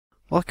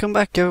Welcome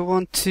back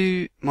everyone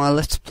to my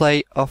Let's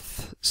Play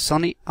of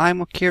Sonny.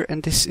 I'm Ocir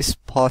and this is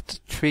part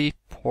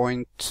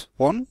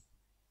 3.1,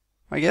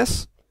 I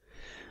guess?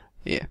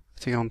 Yeah, I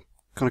think I'm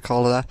gonna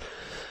call it that.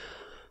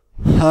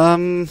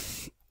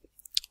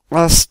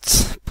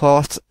 Last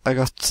part I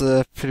got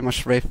pretty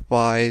much raped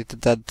by the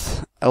dead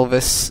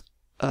Elvis.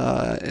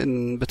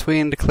 In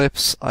between the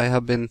clips I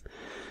have been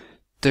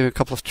doing a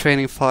couple of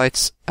training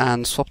fights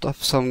and swapped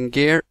off some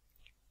gear.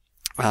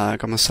 I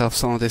got myself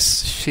some of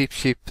this cheap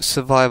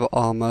survival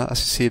armor. As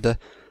you see, the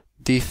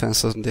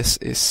defense on this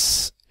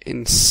is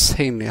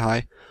insanely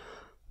high.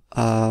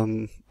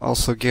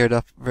 Also geared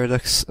up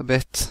Redux a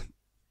bit.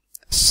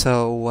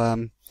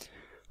 So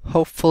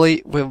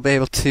hopefully we'll be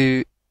able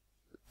to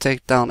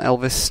take down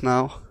Elvis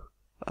now.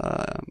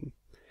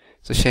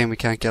 It's a shame we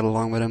can't get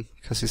along with him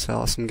because he's an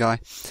awesome guy.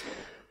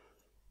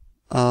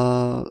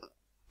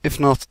 If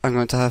not, I'm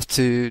going to have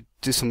to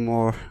do some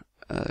more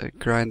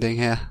grinding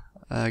here,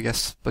 I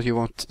guess, but you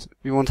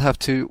won't have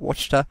to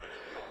watch that.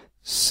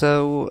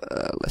 So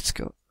let's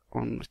go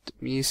on with the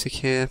music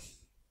here.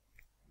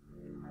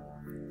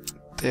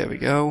 There we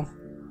go.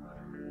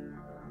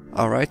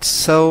 Alright,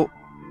 so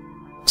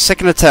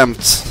second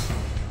attempt.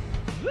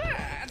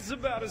 That's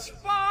about as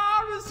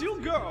far as you'll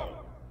go.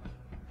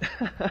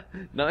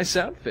 Nice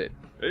outfit.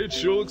 It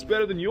sure looks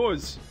better than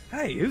yours.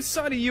 Hey, whose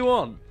side are you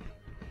on?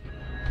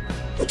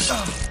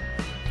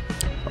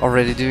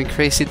 Already doing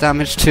crazy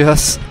damage to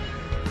us.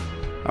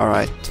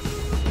 Alright.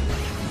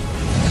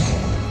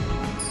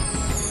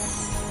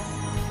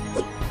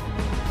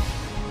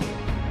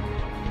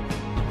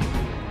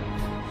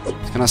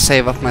 Just gonna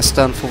save up my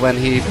stun for when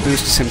he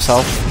boosts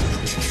himself.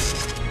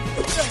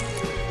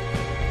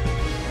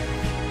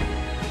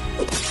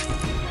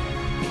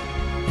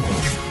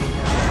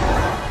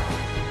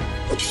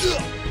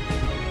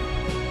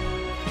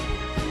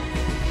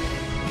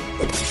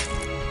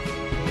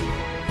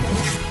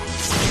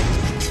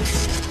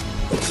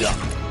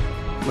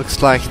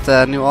 Looks like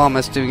the new armor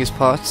is doing his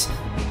part.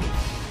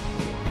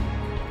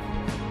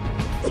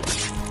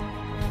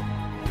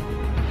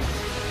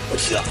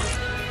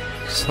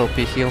 Just hope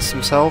he heals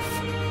himself.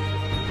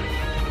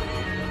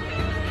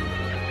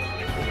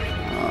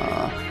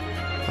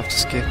 Have to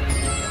skip.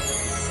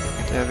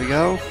 There we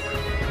go.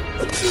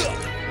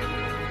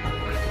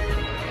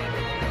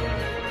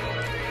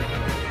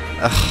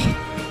 Ugh.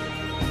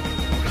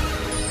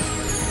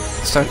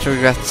 Starting to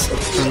regret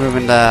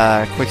removing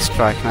the quick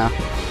strike now.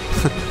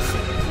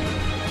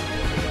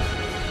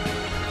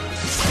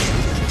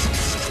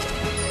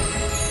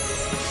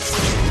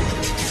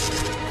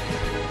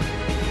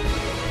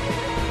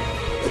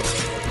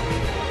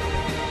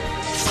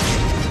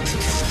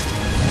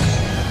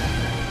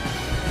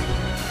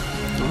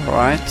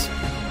 Alright.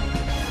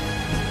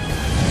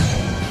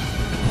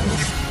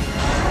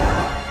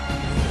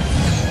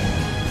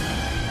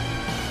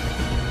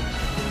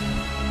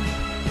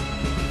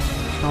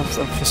 Health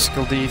and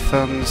physical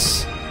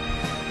defense.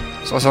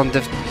 So he's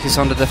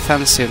on the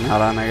defensive now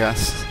then, I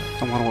guess.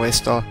 Don't want to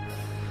waste our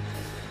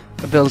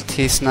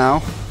abilities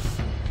now.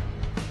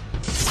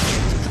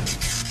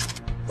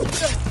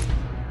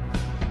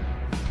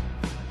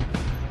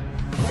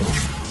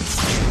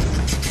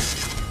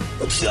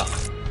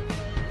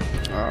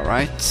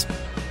 Alright.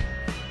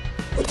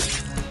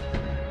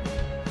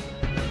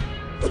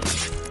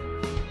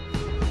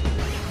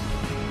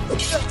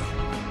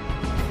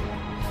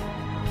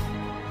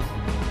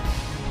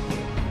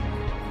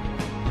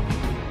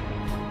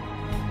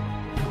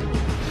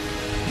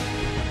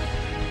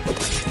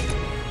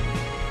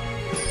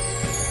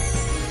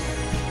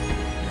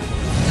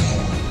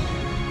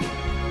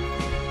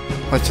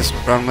 Let's just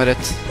run with it.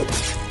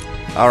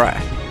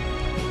 Alright.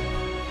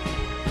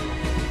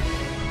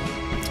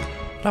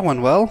 That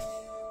went well.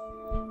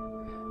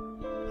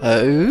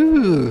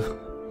 Ooh,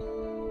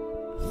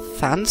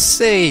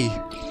 fancy!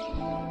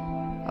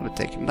 I'll be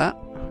taking that.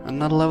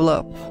 Another level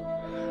up.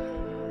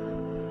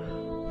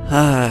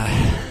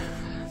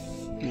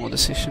 More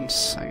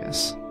decisions, I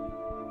guess.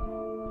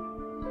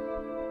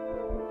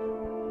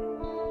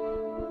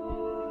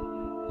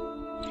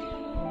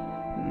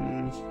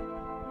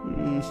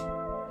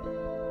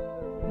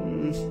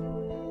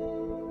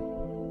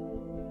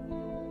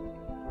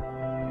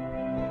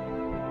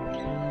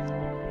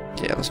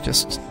 Yeah, let's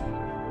just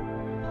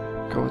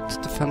go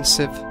with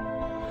defensive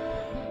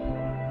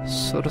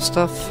sort of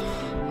stuff.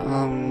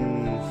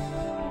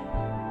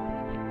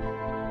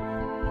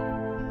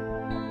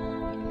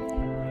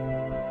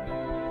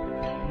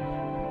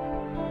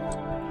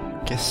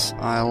 Guess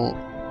I'll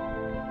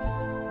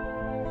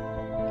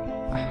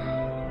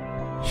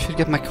should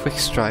get my quick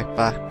strike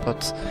back,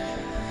 but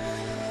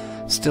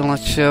still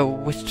not sure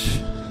which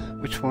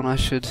one I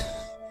should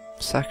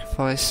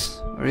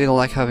sacrifice. I really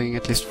like having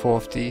at least 4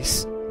 of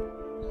these.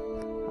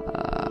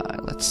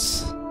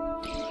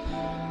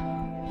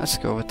 Let's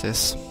go with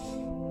this.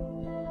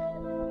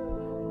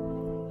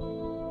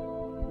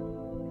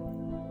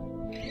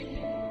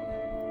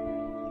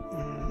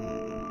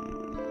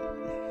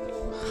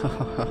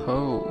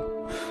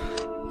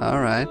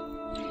 Alright.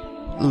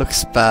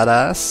 Looks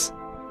badass.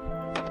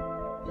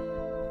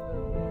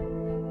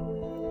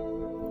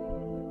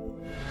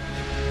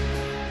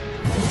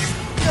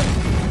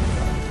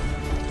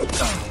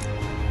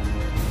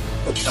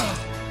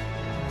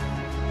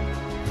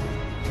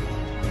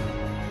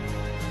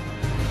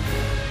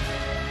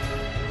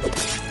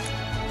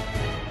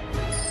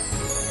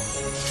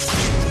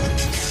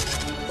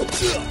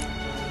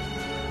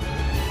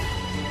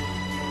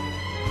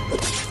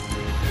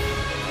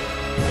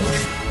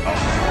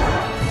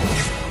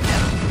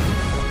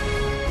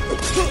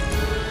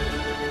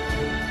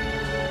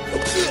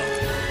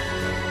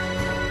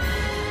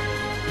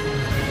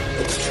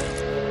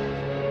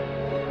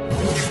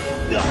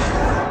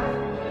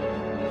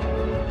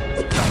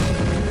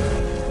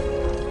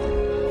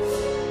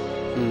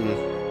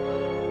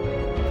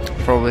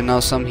 probably know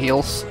some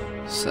heals,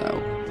 so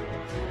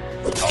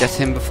get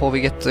him before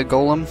we get the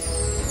golem.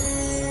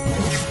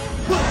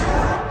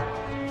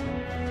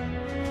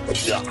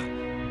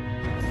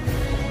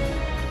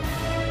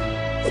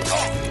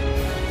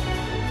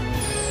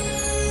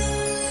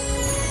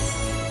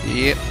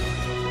 Yep.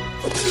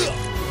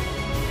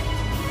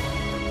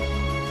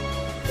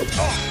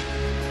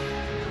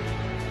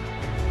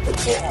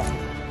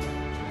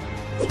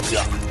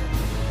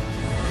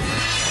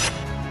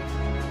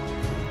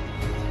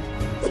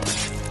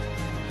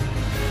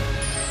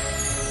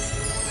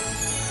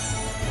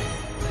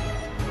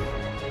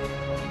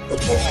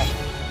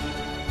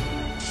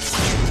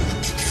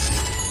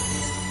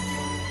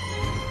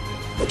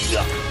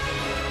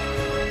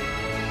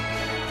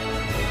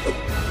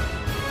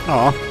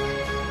 Aw.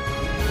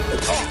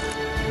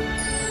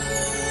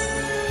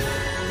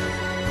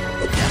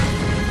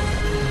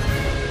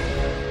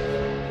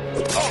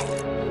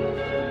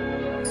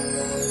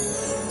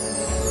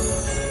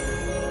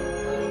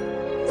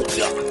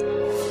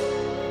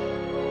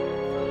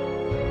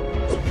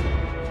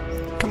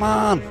 Come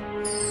on.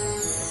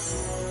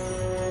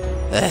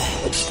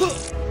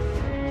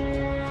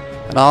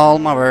 And all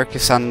my work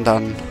is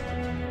undone.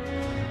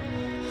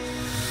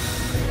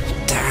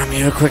 Damn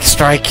you, quick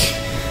strike.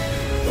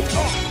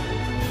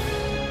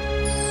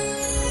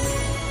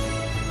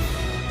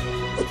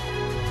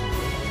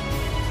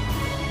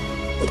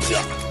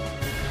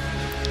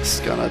 It's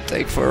gonna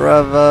take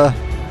forever.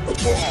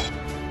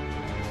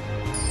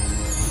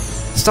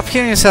 Stop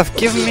killing yourself,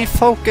 give me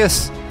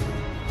focus.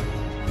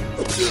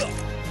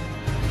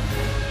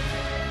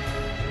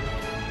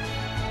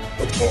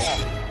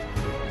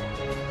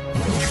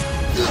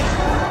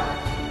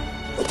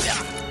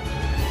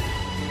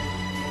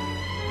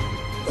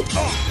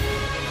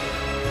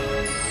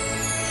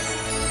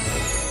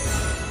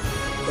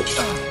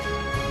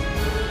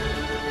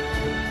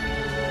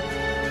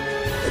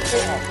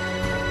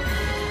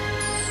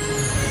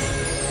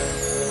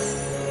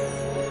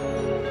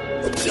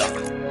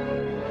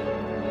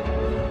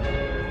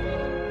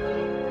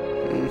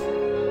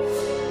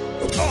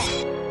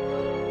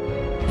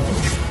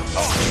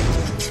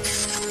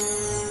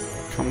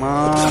 Come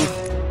on.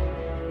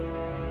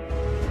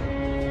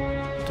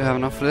 Do I have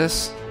enough of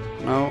this?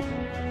 No.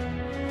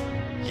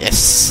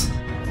 Yes.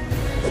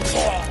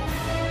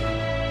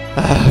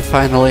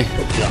 Finally.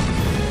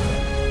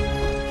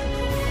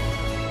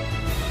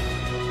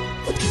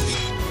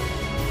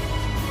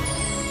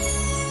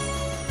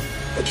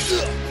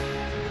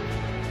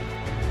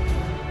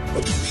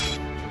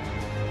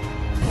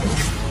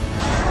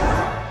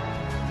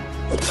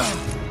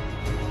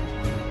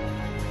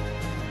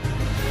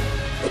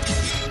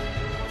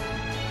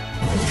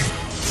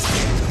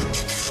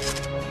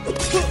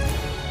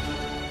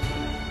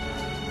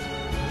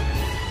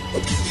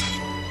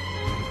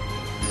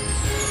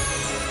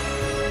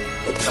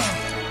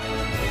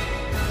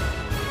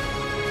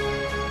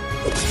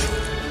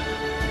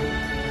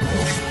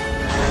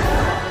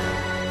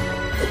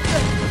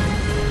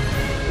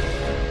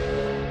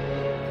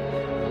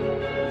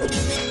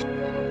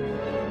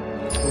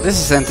 This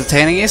is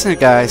entertaining, isn't it,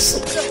 guys?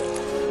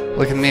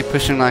 Look at me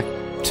pushing like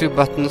 2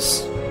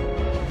 buttons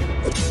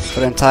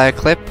for the entire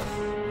clip.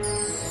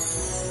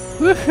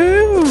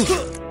 Woohoo!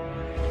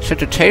 It's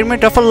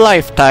entertainment of a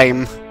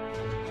lifetime.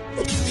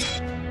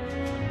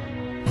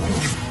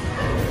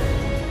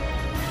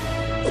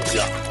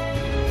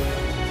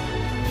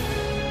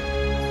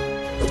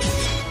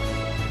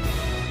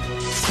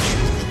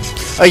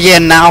 Oh yeah,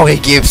 now he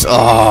gives.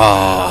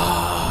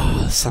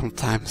 Oh,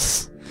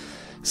 sometimes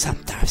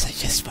I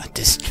just want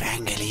to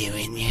strangle you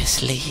in your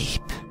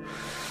sleep.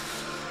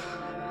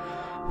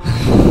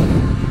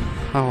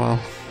 Oh well.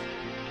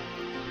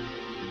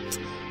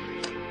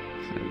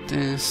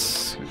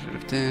 This, get rid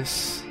of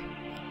this.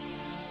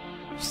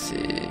 See,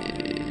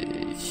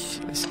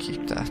 let's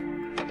keep that.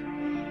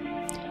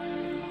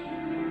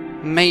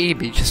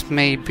 Maybe, just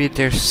maybe,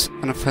 there's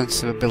an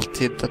offensive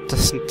ability that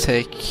doesn't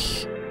take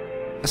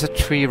as a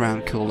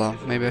 3-round cooldown.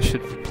 Maybe I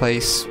should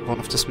replace one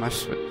of the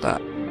smashes with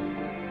that.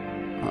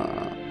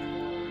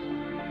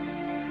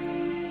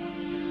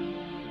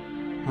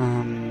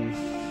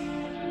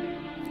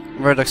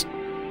 Vertex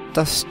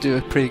does do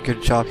a pretty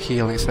good job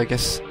healing, so I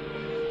guess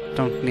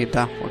don't need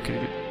that. What can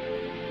you do?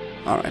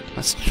 Alright,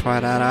 let's try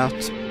that out.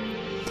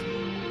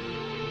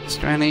 Is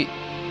there any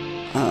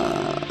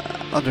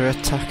other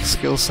attack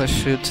skills I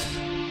should?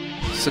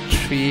 It's a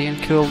 3 in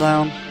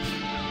cooldown.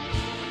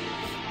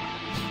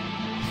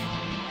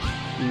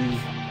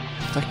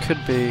 That could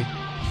be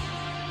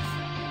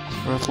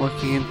worth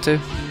looking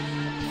into.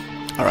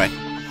 Alright.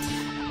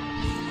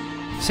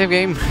 Save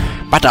game.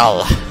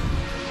 Battle!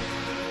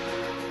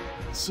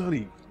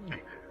 Sonny,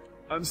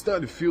 I'm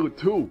starting to feel it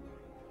too.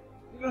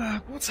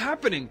 What's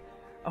happening?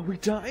 Are we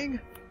dying?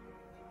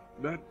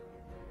 Not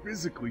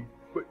physically,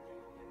 but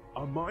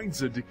our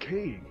minds are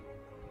decaying.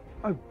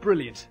 Oh,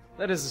 brilliant.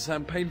 That doesn't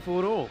sound painful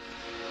at all.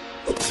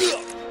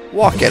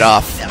 Walk it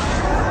off.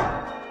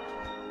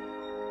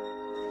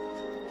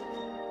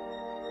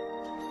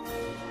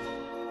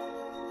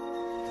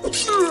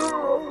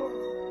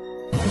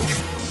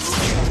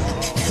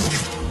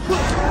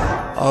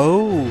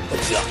 Oh.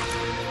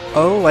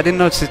 Oh, I didn't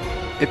notice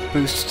it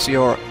boosts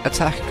your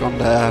attack on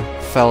the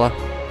fella.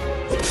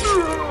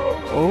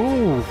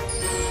 Oh.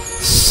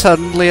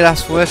 Suddenly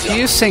that's worth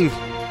using.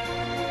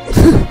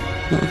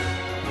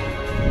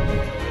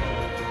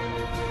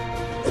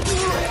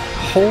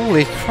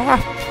 Holy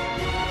crap.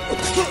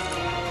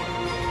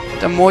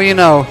 The more you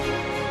know.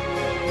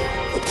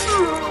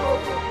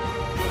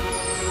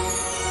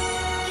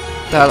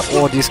 That,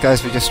 or these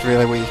guys were just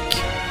really weak.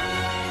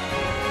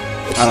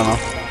 I don't know.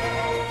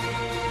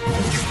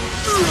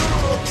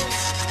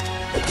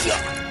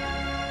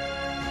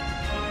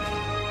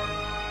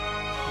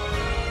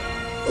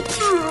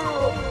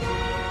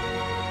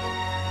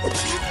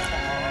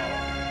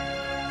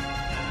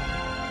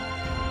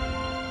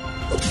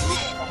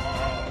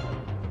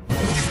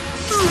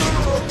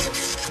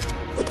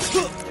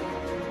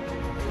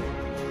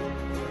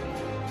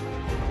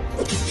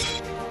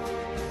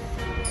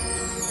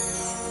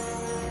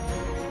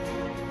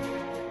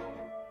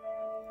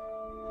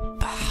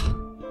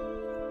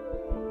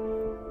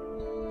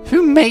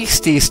 Who makes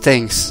these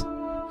things?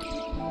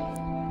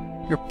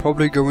 You're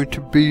probably going to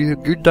be a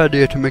good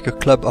idea to make a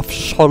club of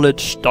solid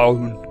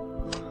stone.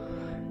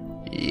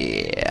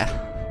 Yeah.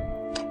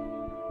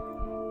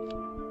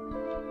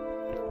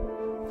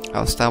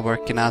 I'll start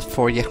working out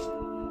for you.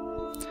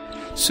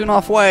 Soon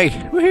halfway.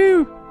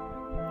 Woohoo!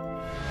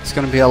 It's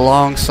gonna be a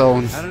long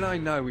zone. How did I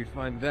know we'd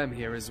find them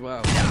here as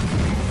well?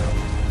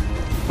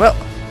 Well,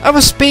 I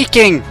was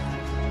speaking!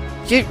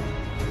 You...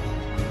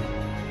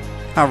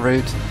 How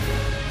rude.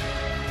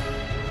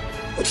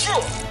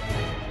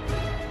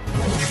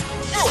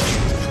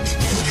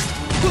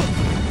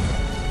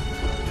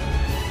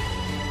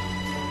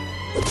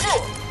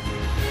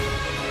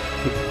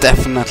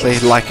 Definitely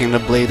liking the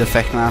bleed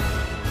effect now.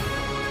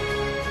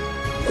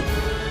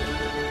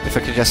 If I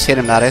could just hit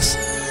him, that is.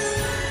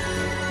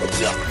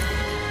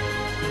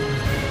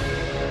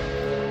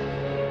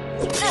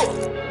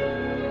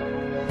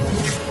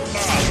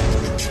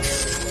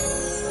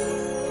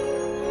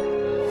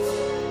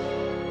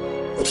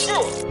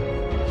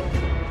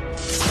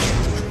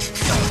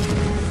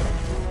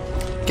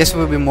 Guess it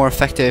would be more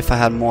effective if I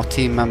had more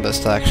team members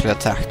that actually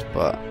attacked,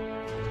 but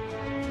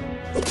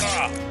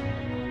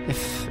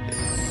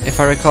if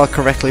I recall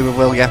correctly, we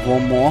will get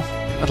one more,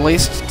 at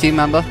least, team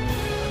member.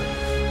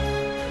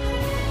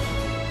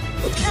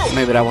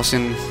 Maybe that was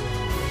in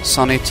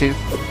Sonny too,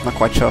 not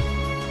quite sure.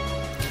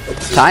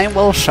 Time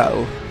will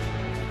show.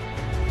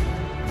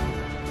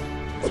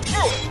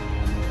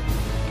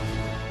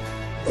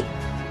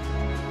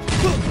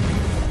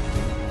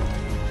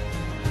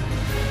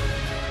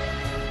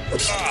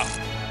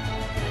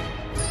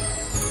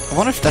 I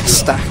wonder if that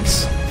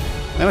stacks.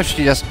 Maybe I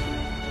should just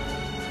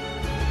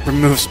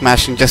remove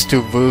smash and just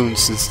do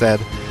wounds instead.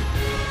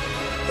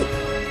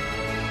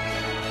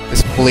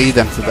 Just bleed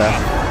them to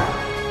death.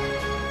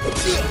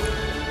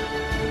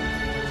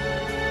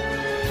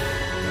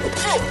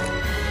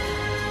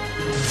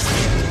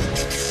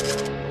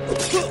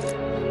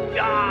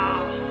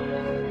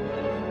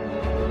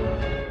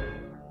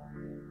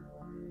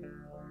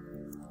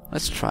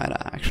 Let's try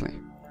that actually.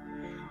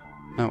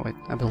 No wait,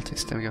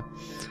 abilities, there we go.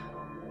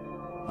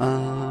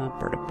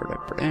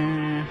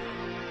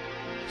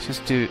 Let's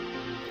just do...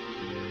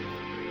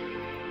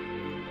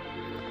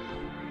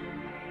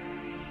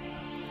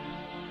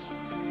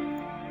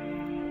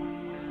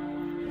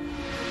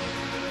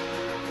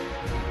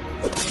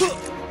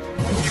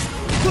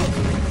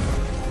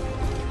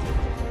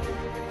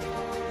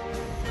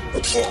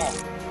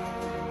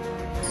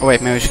 Oh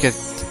wait, maybe we should get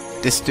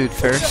this dude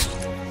first,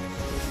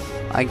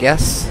 I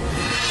guess.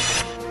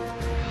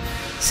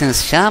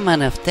 Since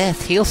Shaman of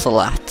Death heals a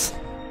lot.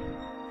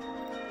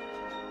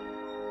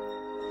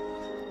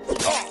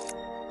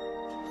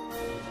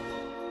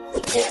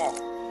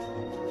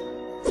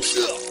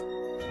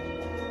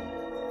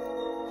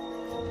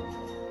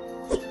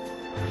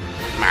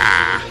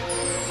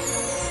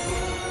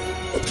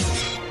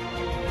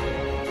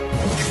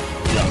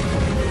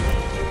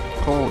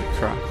 Holy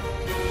crap.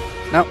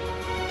 No.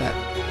 That.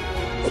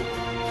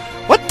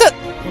 What the?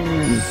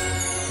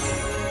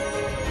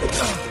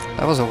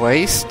 That was a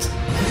waste.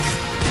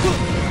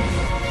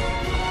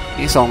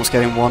 He's almost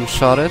getting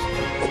one-shotted.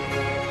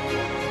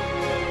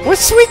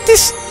 What's with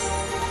this?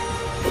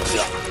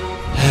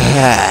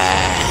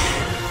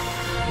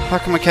 How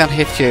come I can't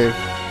hit you?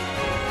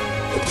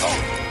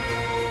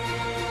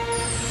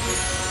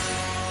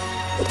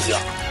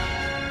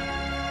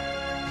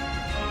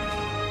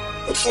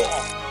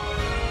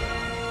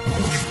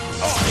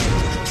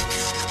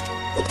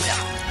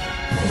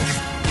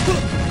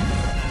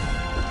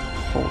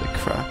 Holy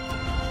crap.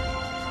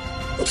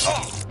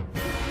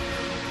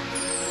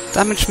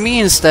 Damage me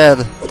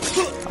instead!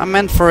 I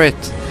meant for it!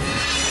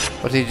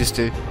 What did he just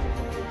do?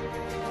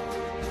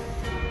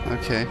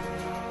 Okay.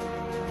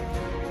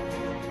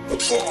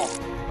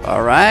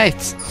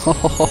 Alright!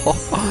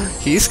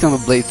 He's gonna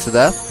bleed to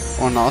death,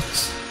 or not.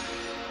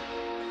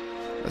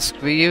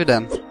 Screw you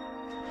then.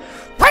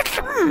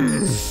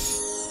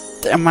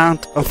 The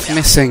amount of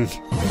missing.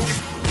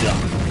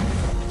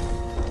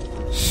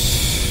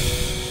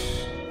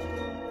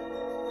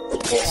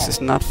 This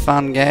is not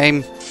fun,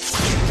 game.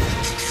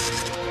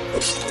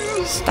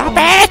 Stop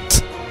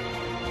it!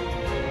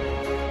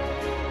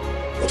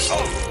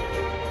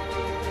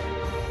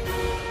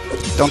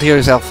 Don't heal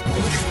yourself.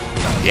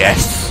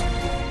 Yes!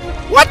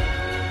 What?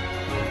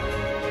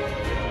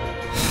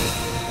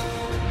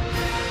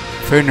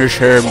 Finish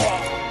him.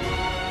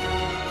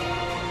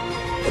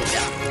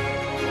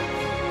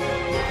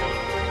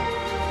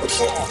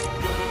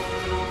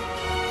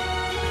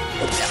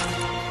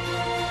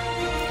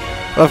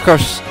 Well, of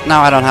course,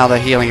 now I don't have the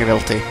healing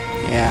ability.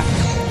 Yeah.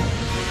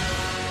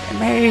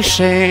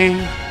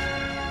 Amazing!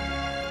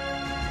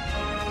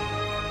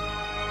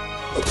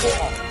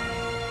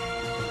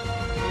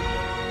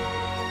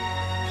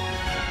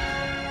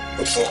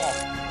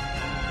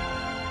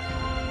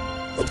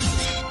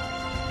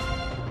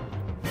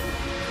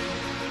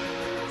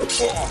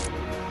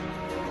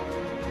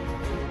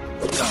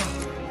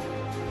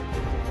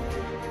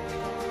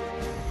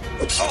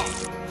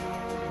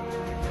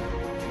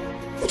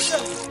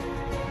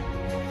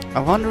 I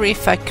wonder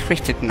if I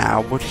critted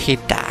now, would he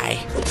die?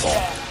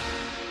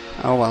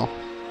 Oh well.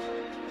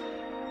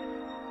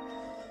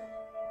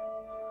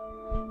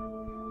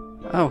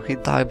 Oh, he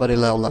died but he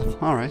leveled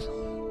up. Alright.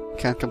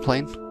 Can't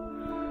complain.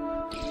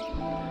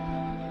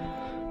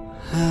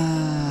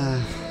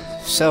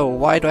 So,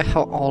 why do I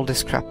have all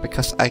this crap?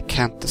 Because I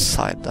can't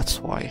decide, that's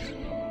why.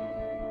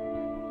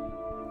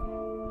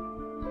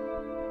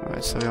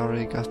 Alright, so we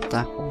already got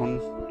that one.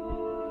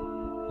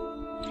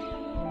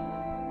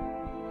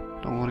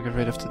 Don't want to get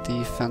rid of the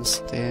defense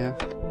there.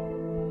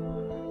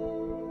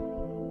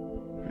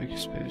 Break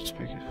spirit,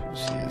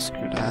 yeah,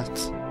 screw that.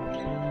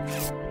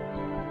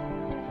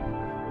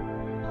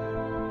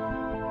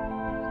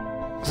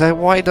 So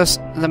why does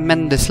the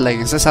Mendes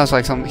leggings, this sounds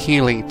like some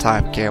healing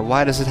type gear,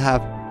 why does it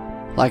have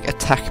like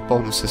attack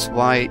bonuses?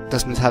 Why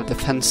doesn't it have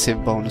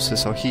defensive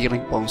bonuses or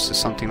healing bonuses,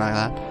 something like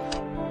that?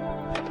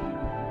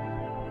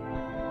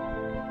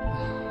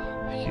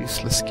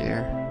 Useless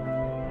gear.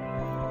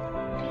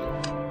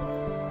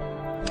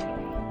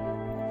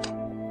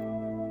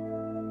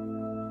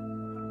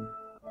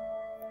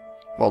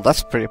 Well,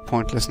 that's pretty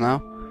pointless now.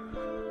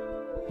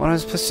 What am I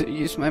supposed to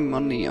use my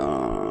money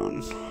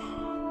on?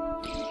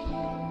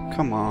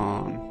 Come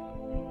on.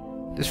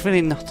 There's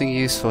really nothing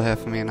useful here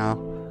for me now.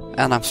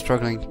 And I'm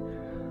struggling.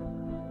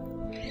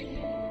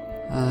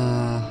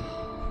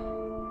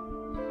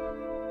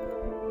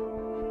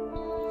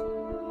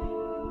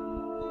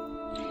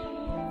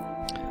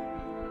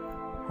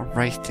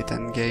 Alrighty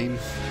then, game.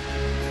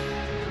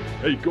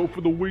 Hey, go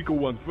for the weaker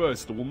one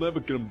first, or we'll never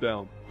get him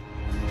down.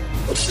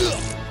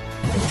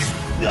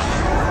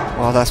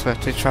 Well, that's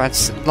what we tried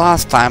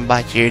last time,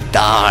 but you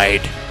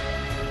died.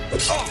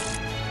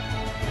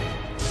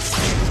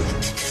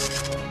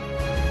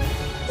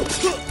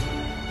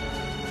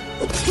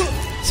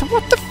 So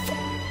what the f—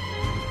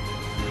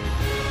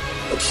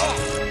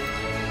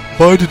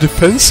 Buy the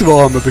defensive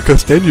armor,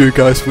 because then you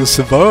guys will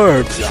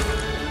survive.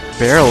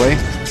 Barely.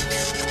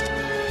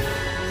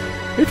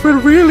 It will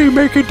really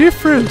make a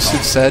difference,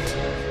 it said.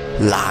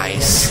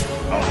 Lies.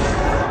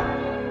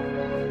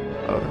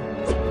 Oh.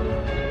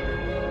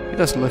 He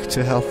doesn't look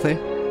too healthy.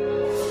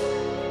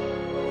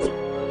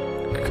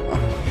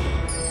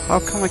 How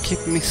come I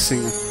keep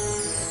missing it?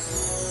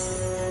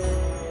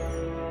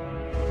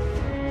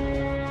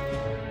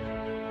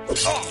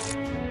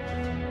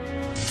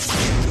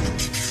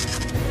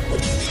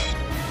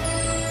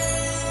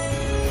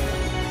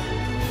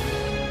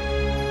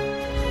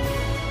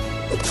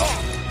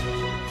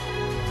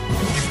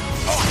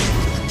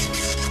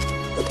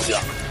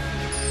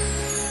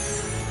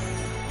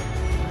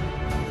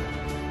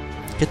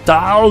 Get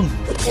down!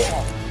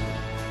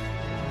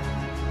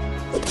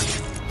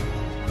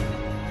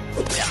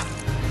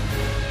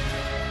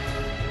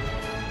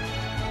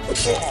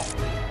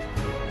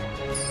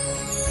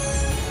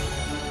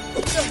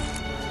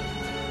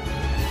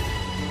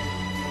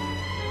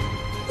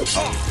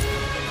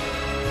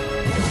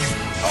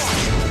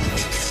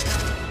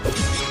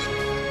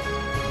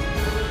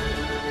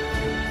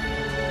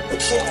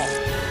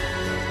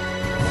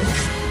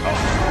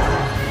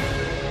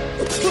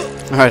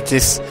 Alright,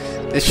 this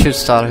should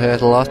start to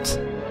hurt a lot.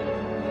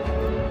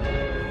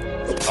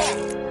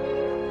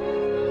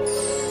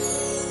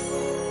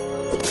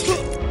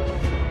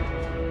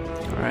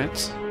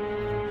 Alright.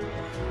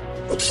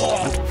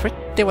 Went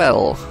pretty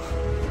well.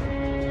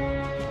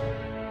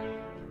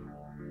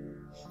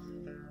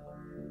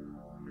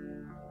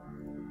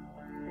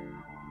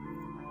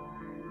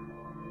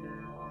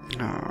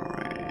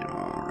 Alright,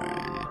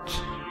 alright.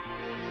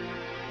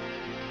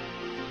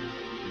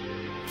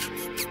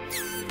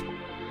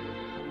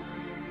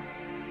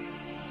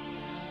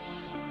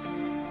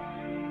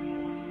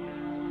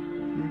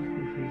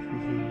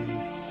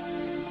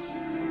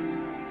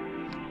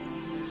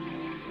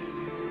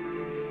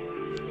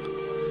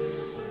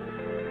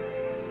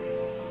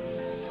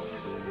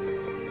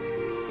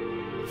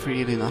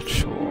 Really not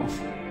sure.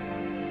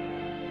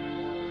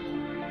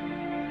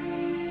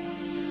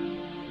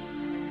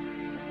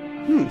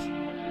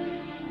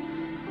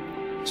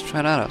 Let's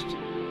try that out.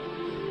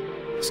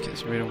 Let's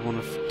get rid of one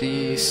of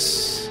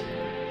these.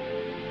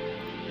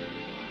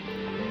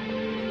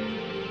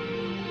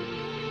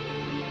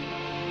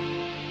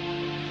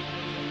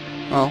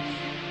 Well,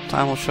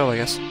 time will show, I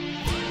guess.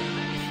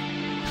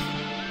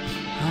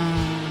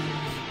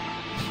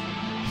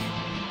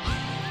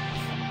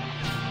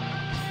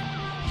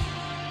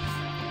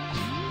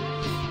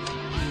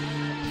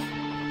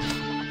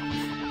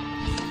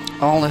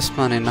 All this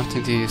money,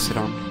 nothing to use it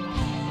on.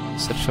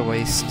 Such a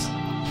waste.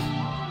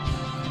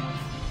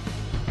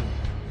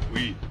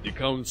 We, the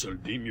council,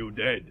 deem you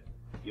dead.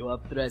 You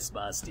have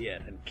trespassed here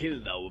and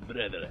killed our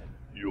brethren.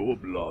 Your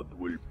blood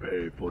will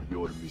pay for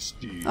your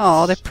misdeeds.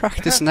 Oh, they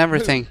practice and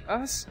everything. Who,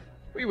 us?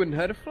 We wouldn't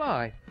hurt a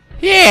fly.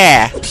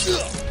 Yeah!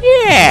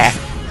 Yeah!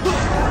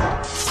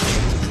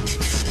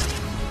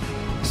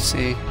 Let's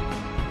see.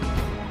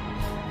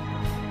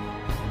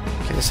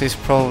 Okay, this is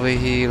probably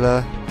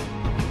healer.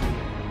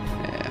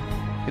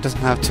 Yeah. He doesn't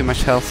have too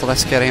much health, so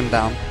let's get him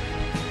down.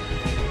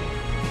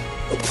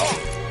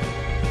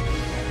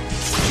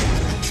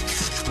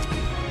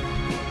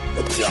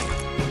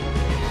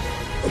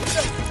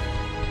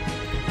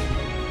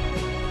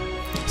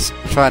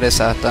 Let's try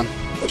this out then.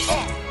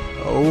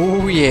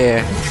 Oh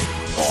yeah.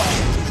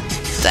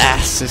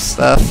 That's the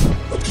stuff.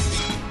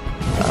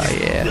 Oh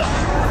yeah.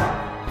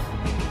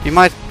 You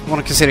might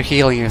want to consider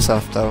healing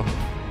yourself though.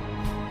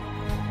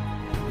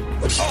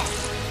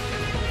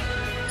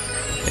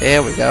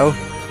 There we go.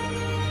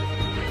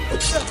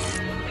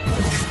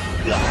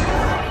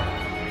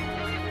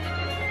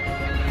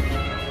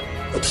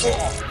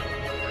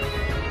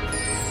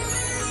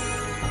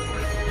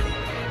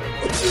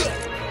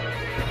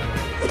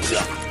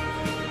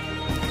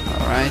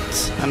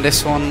 Alright, and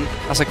this one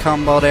as a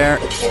combo there.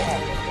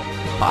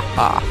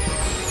 Haha.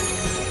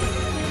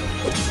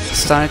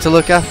 Starting to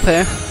look up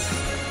here.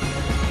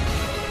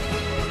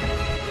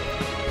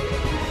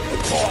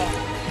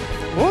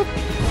 What?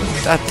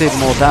 That did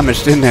more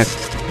damage, didn't it?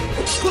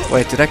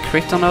 Wait, did I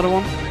crit another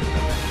one?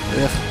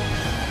 Ugh.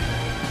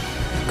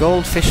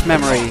 Goldfish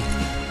memory.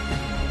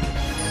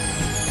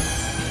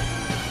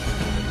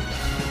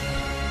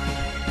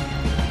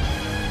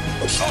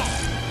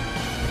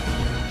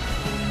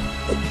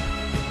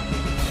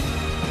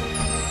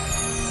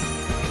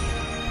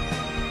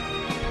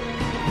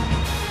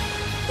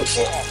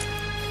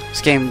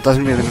 This game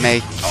doesn't really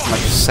make much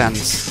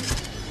sense.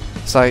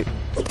 So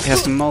he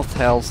has the most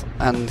health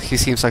and he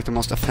seems like the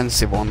most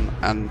offensive one,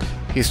 and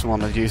he's the one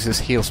that uses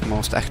heals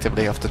most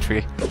actively of the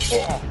three.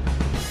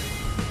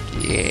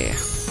 Yeah.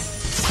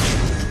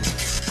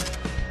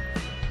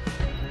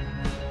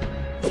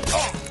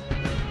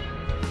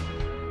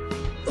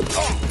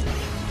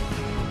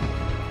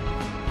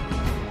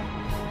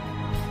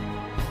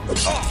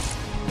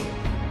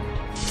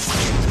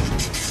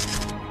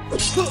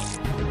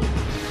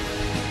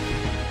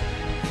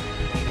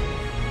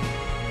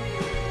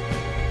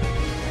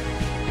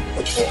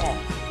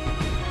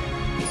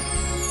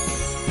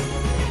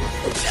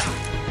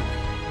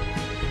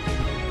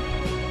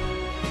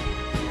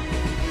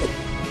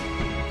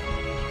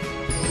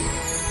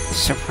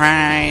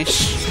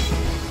 Surprise!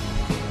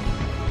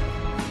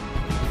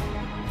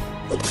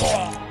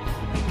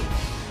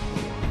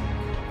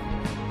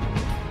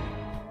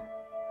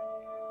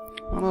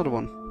 Another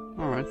one.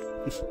 Alright.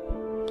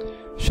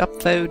 Shop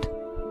food.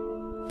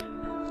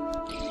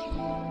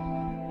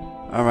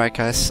 Alright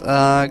guys,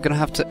 gonna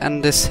have to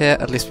end this here.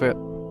 At least we're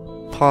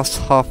past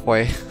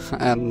halfway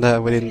and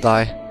we didn't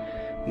die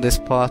in this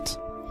part.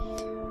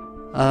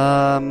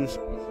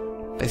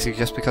 Basically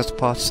just because the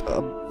part's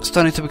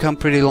starting to become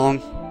pretty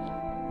long.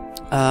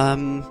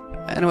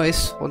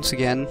 Anyways, once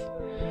again,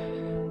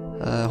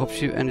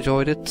 hope you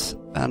enjoyed it,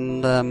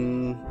 and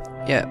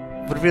yeah,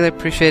 would really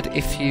appreciate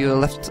if you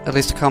left at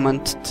least a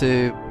comment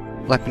to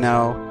let me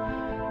know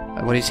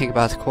what do you think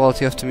about the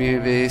quality of the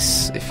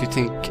movies, if you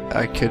think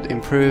I could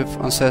improve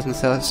on certain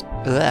things.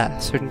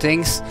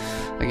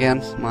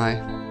 Again, my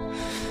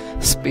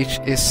speech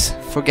is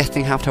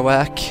forgetting how to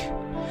work.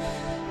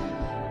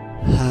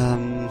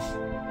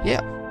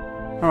 Yeah,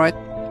 alright,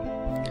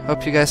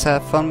 hope you guys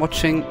have fun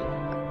watching.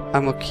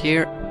 I'm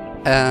Ocir,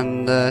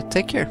 and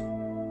take care.